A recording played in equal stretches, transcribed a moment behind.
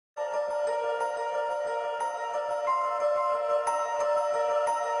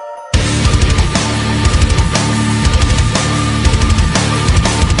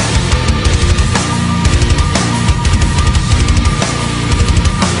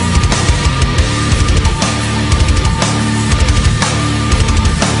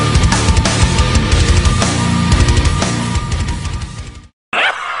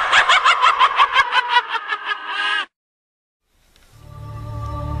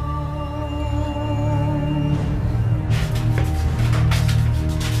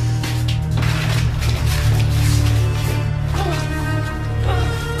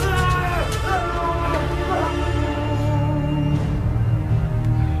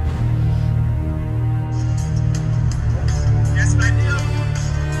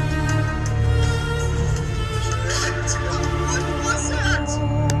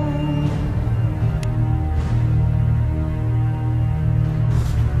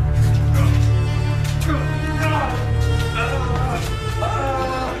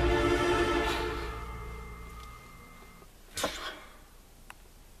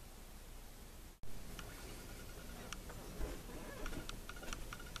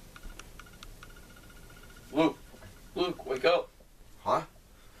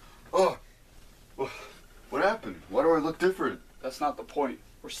that's not the point.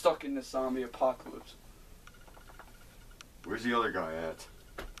 We're stuck in this zombie apocalypse. Where's the other guy at?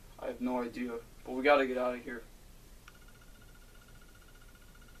 I have no idea, but we gotta get out of here.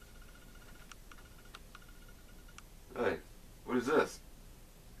 Hey, what is this?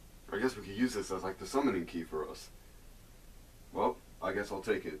 I guess we could use this as like the summoning key for us. Well, I guess I'll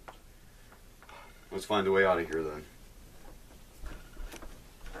take it. Let's find a way out of here then.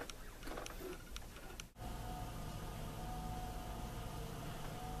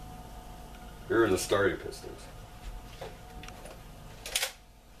 Here are the starting pistons.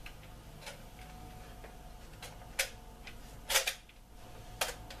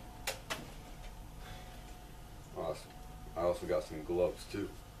 Awesome. I also got some gloves too.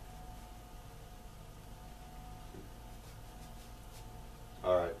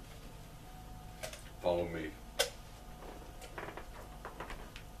 Alright. Follow me.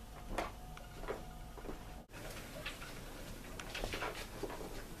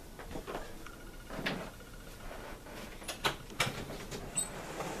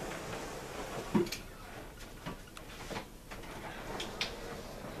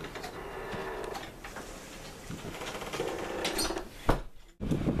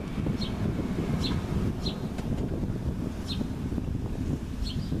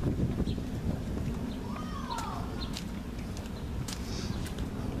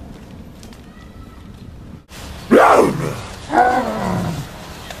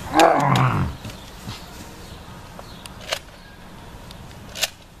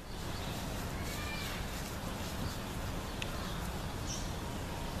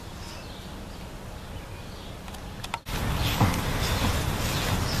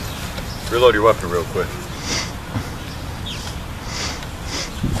 Reload your weapon real quick.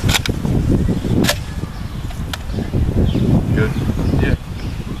 Good? Yeah.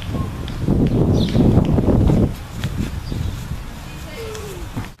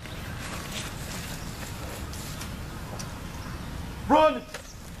 Run!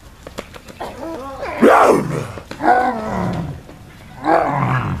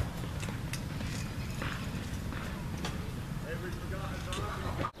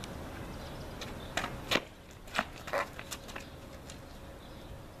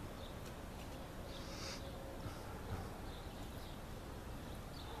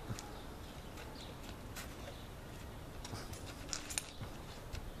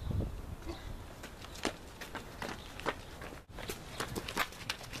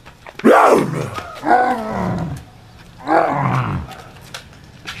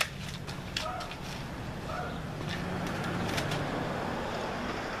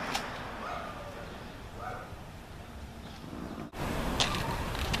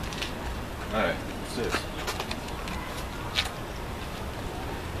 Alright, what's this?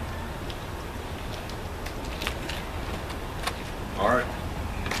 Alright,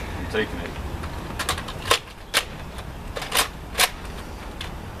 I'm taking it.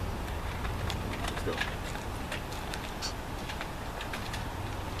 Let's go.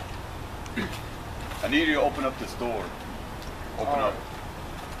 I need you to open up this door. Open up.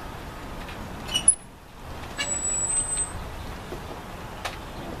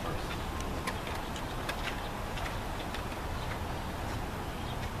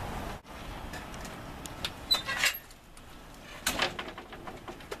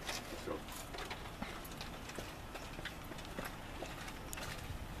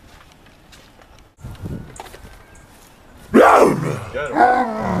 Get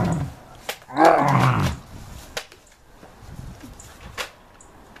him.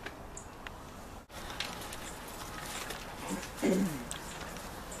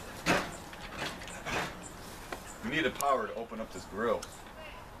 We need a power to open up this grill.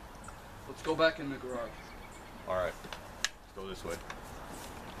 Let's go back in the garage. Alright, let's go this way.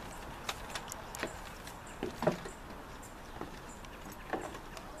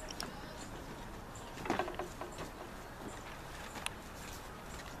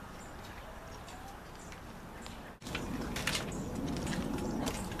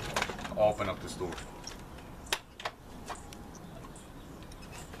 I'll open up this door.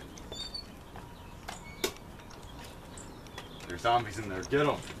 There's zombies in there. Get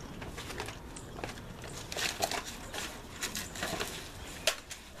them.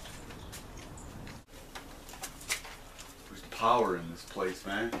 There's power in this place,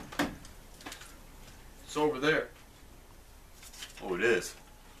 man. It's over there. Oh, it is.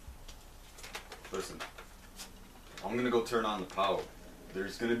 Listen, I'm gonna go turn on the power.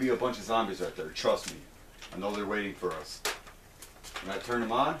 There's gonna be a bunch of zombies right there. Trust me. I know they're waiting for us. When I turn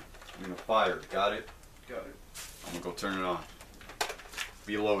them on, I'm gonna fire. Got it? Got it. I'm gonna go turn it on.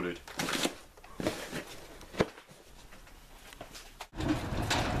 Be loaded.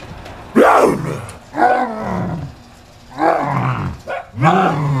 I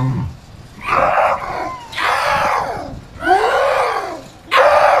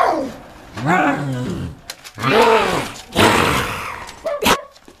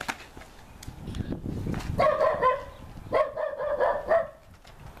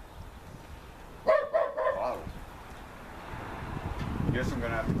guess I'm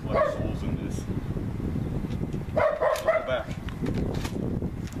gonna have to collect souls in this. Let's go back.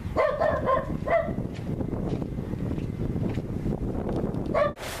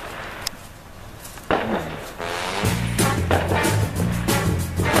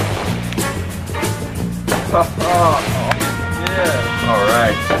 Yeah. All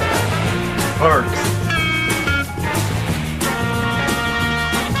right. Perks.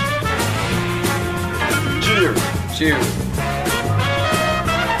 Cheers. Cheers.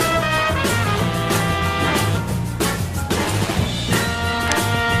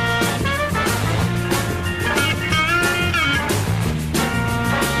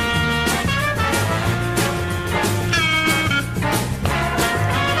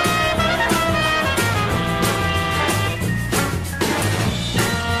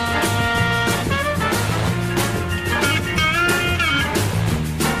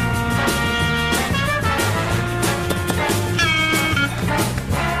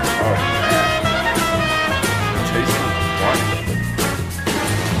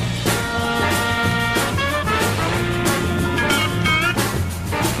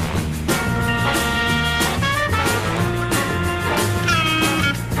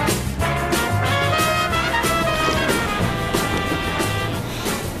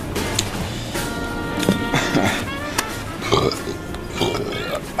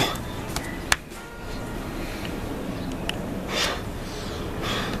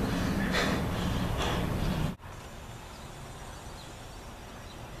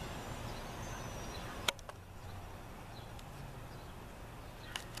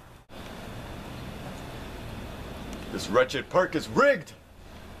 This wretched perk is rigged!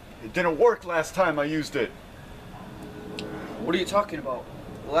 It didn't work last time I used it. What are you talking about?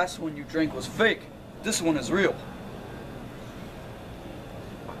 The last one you drank was fake. This one is real.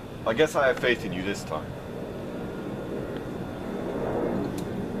 I guess I have faith in you this time.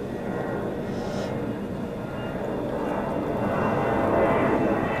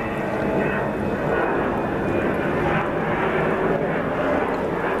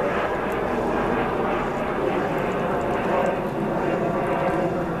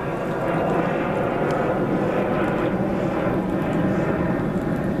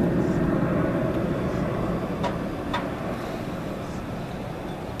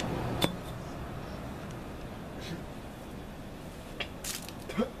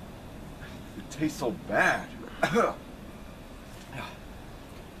 It tastes so bad.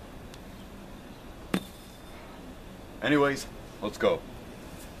 Anyways, let's go.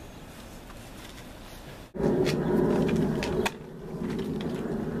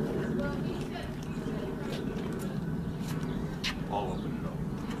 I'll open it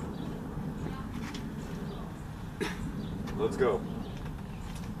up. Let's go.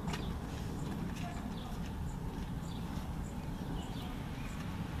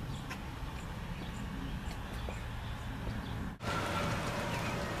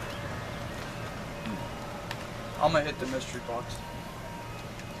 I'm gonna hit the mystery box.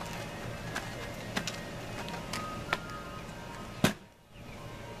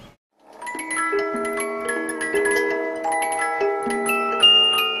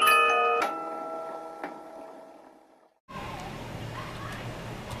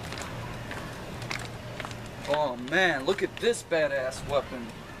 Oh man, look at this badass weapon.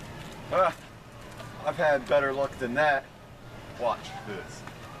 I've had better luck than that. Watch this.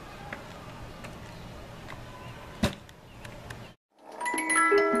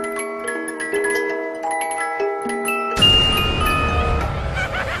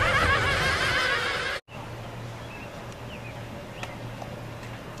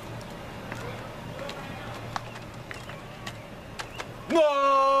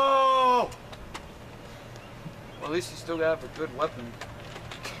 No! Well, at least you still have a good weapon.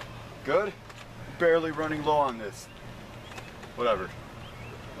 Good? Barely running low on this. Whatever.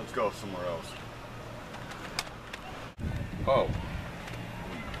 Let's go somewhere else. Oh.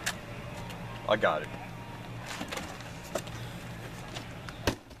 I got it.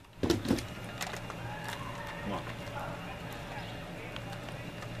 Come on.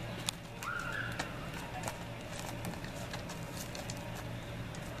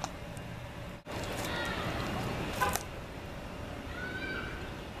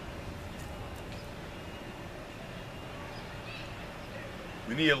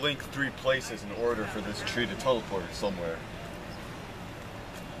 We need to link 3 places in order for this tree to teleport somewhere.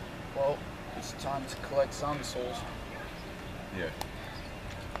 It's time to collect zombie souls. Yeah.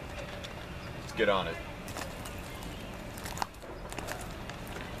 Let's get on it.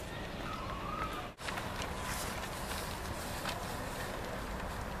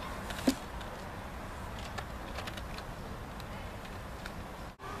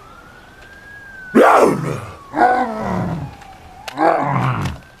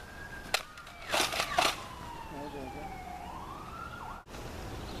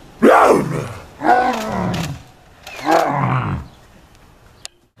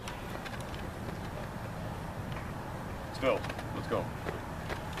 Still, let's go.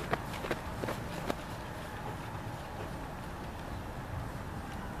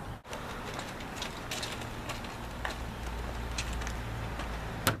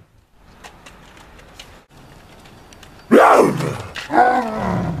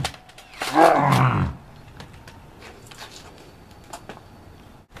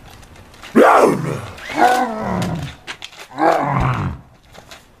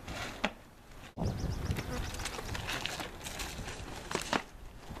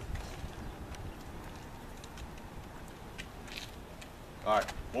 All right,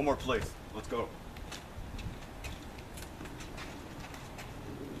 one more place. Let's go.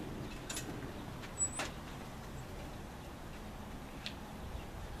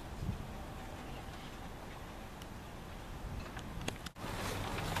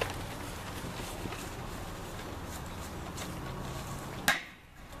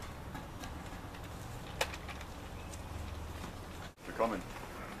 They're coming.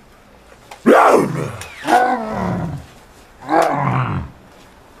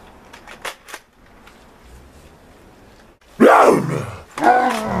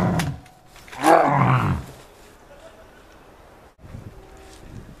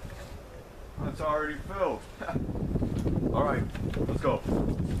 It's already filled. All right, let's go.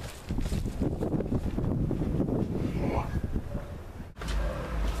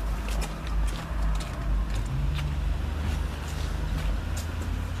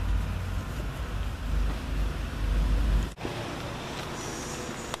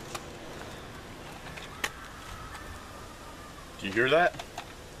 Do you hear that?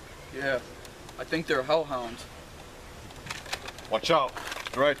 Yeah, I think they're hellhounds. Watch out,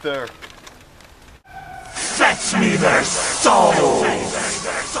 they're right there. Fetch me their souls!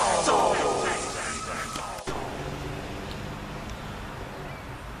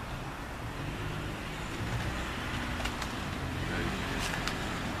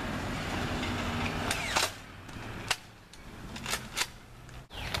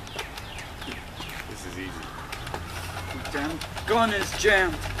 This is easy. The damn gun is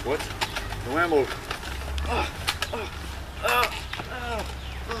jammed. What? No ammo.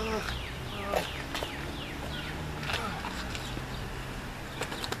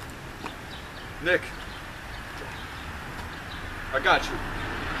 Nick, I got you.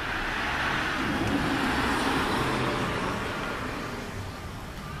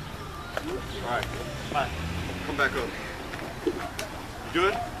 All right, come back up. You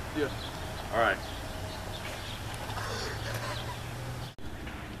good? Yeah. All right.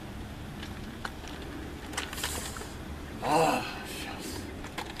 Ah,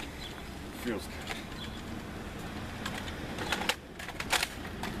 feels good.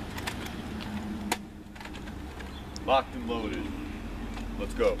 Locked and loaded.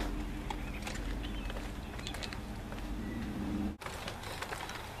 Let's go.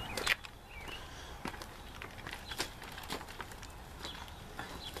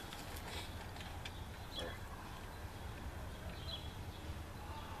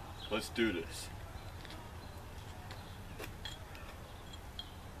 Let's do this.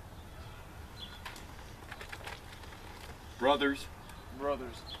 Brothers,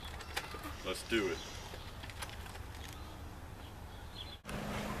 let's do it.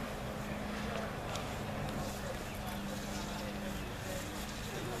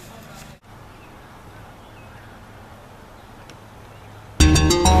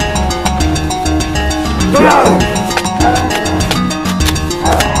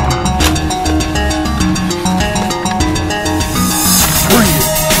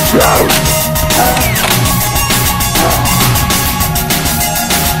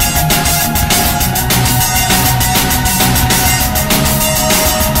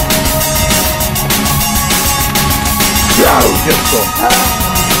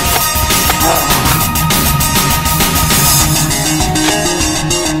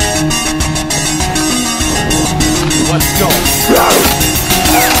 Let's go.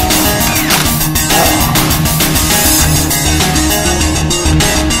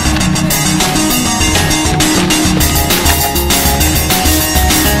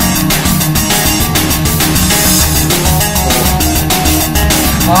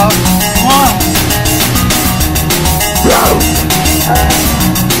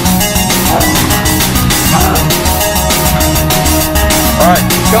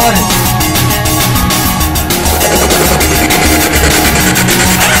 Got it.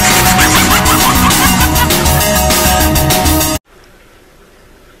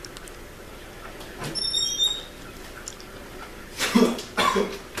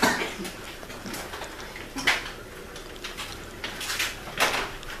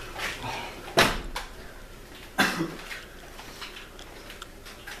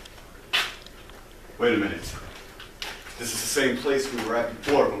 Wait a minute. This is the same place we were at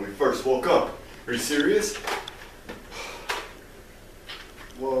before when we first woke up. Are you serious?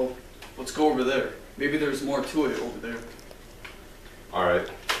 Well, let's go over there. Maybe there's more to it over there. Alright.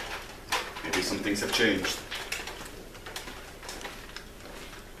 Maybe some things have changed.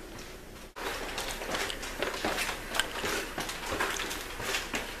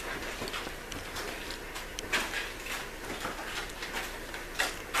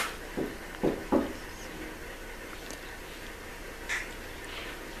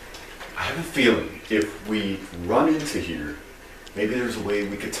 I have a feeling if we run into here, maybe there's a way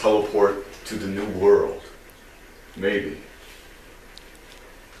we could teleport to the new world. Maybe.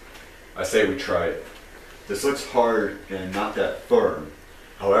 I say we try it. This looks hard and not that firm.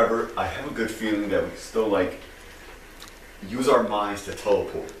 However, I have a good feeling that we can still, use our minds to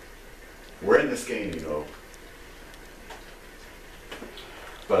teleport. We're in this game, you know.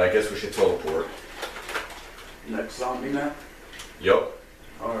 But I guess we should teleport. Next zombie map? Yup.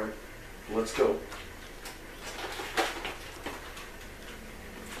 Alright, let's go.